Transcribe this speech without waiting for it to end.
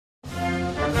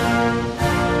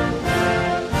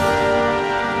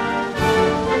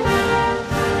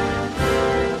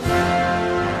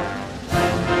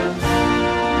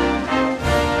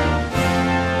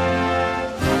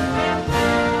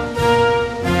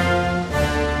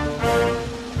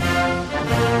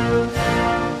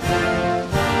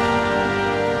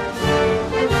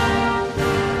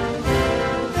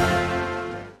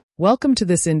Welcome to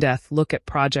this in-depth look at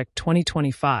Project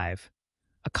 2025,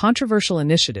 a controversial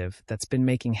initiative that's been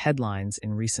making headlines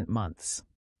in recent months.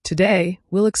 Today,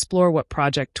 we'll explore what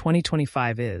Project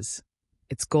 2025 is,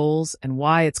 its goals, and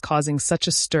why it's causing such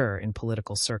a stir in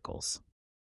political circles.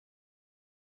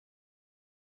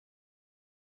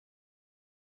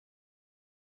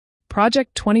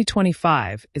 Project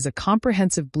 2025 is a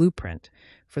comprehensive blueprint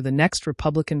for the next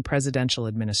Republican presidential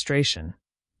administration,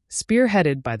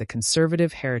 spearheaded by the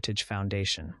Conservative Heritage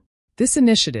Foundation. This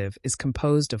initiative is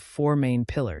composed of four main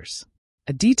pillars: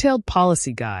 a detailed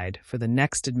policy guide for the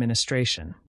next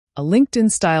administration, a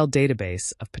LinkedIn-style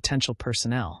database of potential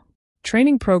personnel,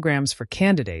 training programs for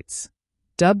candidates,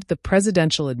 dubbed the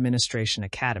Presidential Administration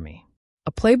Academy,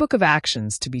 a playbook of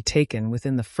actions to be taken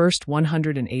within the first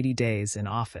 180 days in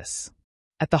office.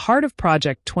 At the heart of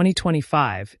Project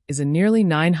 2025 is a nearly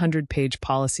 900-page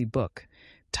policy book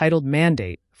titled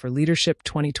Mandate for Leadership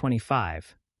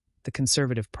 2025, The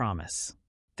Conservative Promise.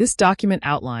 This document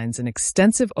outlines an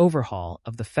extensive overhaul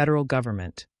of the federal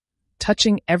government,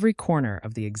 touching every corner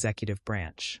of the executive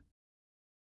branch.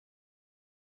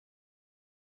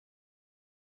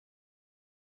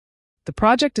 The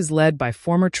project is led by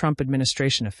former Trump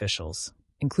administration officials,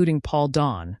 including Paul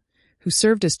Dawn, who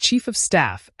served as Chief of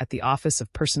Staff at the Office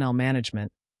of Personnel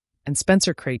Management, and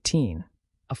Spencer Creighton,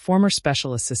 a former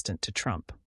special assistant to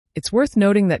Trump. It's worth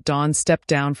noting that Dawn stepped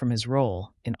down from his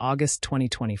role in August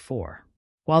 2024.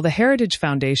 While the Heritage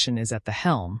Foundation is at the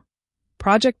helm,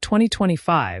 Project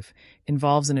 2025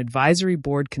 involves an advisory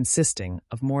board consisting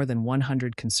of more than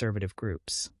 100 conservative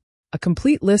groups. A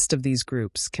complete list of these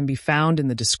groups can be found in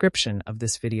the description of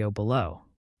this video below.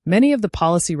 Many of the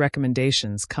policy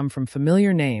recommendations come from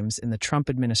familiar names in the Trump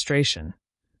administration,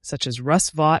 such as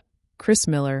Russ Vought, Chris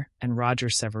Miller, and Roger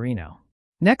Severino.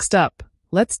 Next up,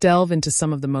 let's delve into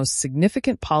some of the most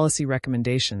significant policy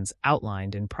recommendations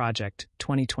outlined in Project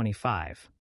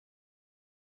 2025.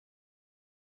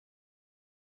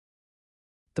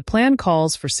 The plan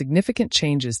calls for significant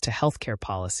changes to healthcare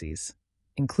policies,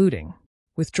 including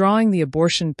withdrawing the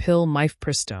abortion pill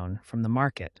mifepristone from the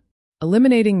market,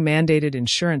 eliminating mandated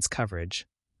insurance coverage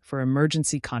for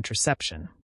emergency contraception,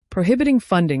 prohibiting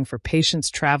funding for patients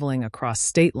traveling across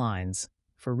state lines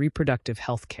for reproductive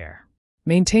health care,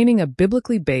 maintaining a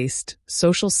biblically based,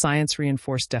 social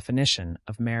science-reinforced definition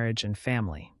of marriage and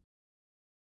family.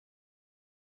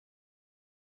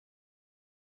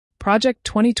 Project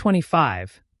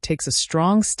 2025 takes a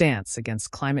strong stance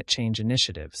against climate change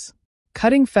initiatives,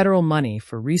 cutting federal money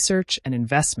for research and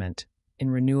investment in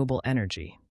renewable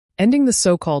energy, ending the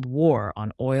so-called war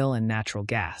on oil and natural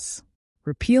gas,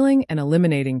 repealing and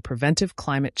eliminating preventive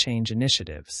climate change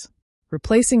initiatives,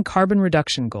 replacing carbon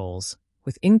reduction goals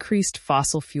with increased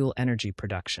fossil fuel energy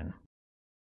production.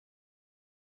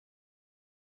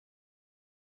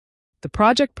 The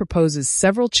project proposes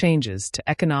several changes to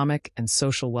economic and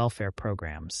social welfare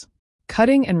programs,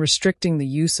 cutting and restricting the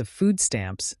use of food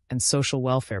stamps and social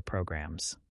welfare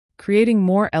programs, creating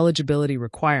more eligibility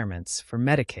requirements for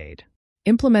Medicaid,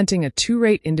 implementing a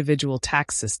two-rate individual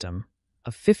tax system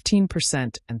of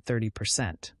 15% and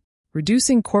 30%,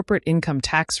 reducing corporate income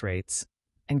tax rates,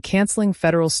 and canceling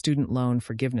federal student loan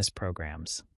forgiveness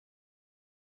programs.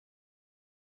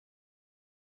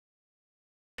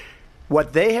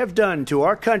 What they have done to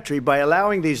our country by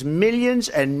allowing these millions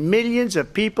and millions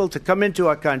of people to come into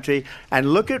our country,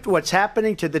 and look at what's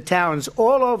happening to the towns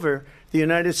all over the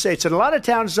United States. And a lot of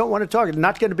towns don't want to talk. It's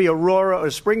not going to be Aurora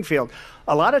or Springfield.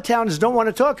 A lot of towns don't want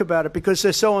to talk about it because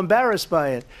they're so embarrassed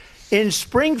by it. In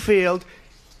Springfield,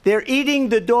 they're eating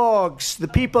the dogs, the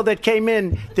people that came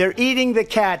in. They're eating the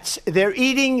cats. They're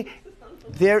eating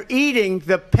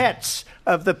the pets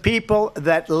of the people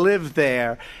that live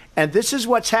there. And this is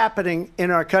what's happening in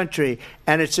our country,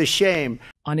 and it's a shame.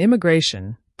 On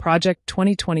immigration, Project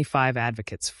 2025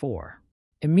 advocates for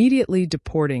immediately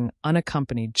deporting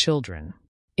unaccompanied children,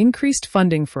 increased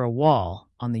funding for a wall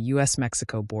on the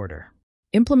U.S.-Mexico border,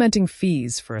 implementing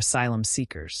fees for asylum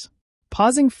seekers,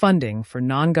 pausing funding for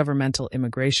non-governmental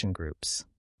immigration groups,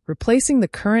 replacing the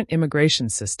current immigration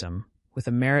system with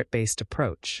a merit-based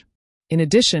approach. In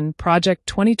addition, Project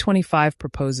 2025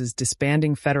 proposes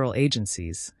disbanding federal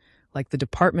agencies like the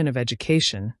Department of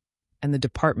Education and the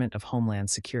Department of Homeland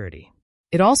Security.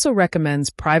 It also recommends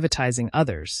privatizing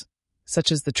others, such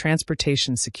as the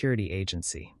Transportation Security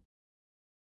Agency.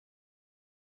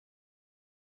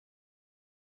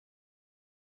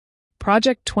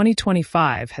 Project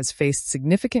 2025 has faced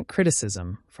significant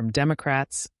criticism from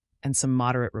Democrats and some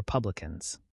moderate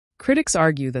Republicans. Critics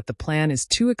argue that the plan is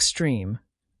too extreme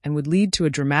and would lead to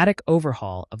a dramatic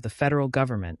overhaul of the federal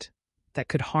government that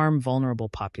could harm vulnerable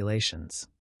populations.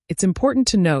 It's important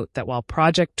to note that while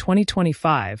Project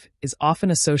 2025 is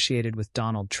often associated with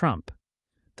Donald Trump,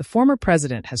 the former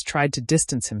president has tried to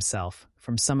distance himself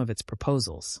from some of its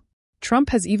proposals.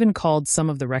 Trump has even called some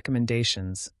of the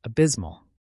recommendations abysmal.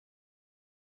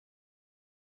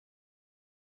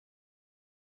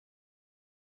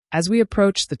 As we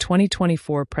approach the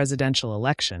 2024 presidential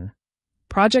election,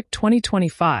 Project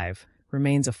 2025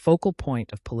 remains a focal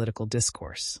point of political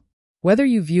discourse. Whether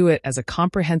you view it as a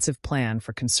comprehensive plan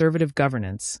for conservative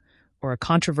governance or a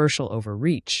controversial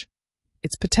overreach,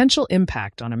 its potential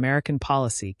impact on American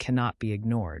policy cannot be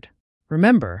ignored.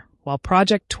 Remember, while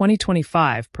Project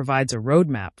 2025 provides a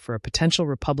roadmap for a potential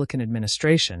Republican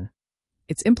administration,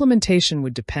 its implementation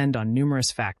would depend on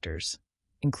numerous factors,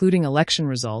 including election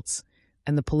results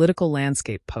and the political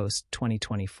landscape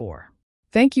post-2024.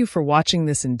 Thank you for watching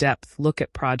this in-depth look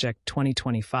at Project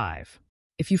 2025.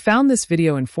 If you found this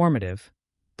video informative,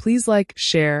 please like,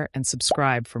 share, and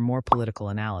subscribe for more political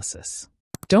analysis.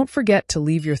 Don't forget to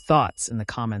leave your thoughts in the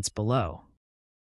comments below.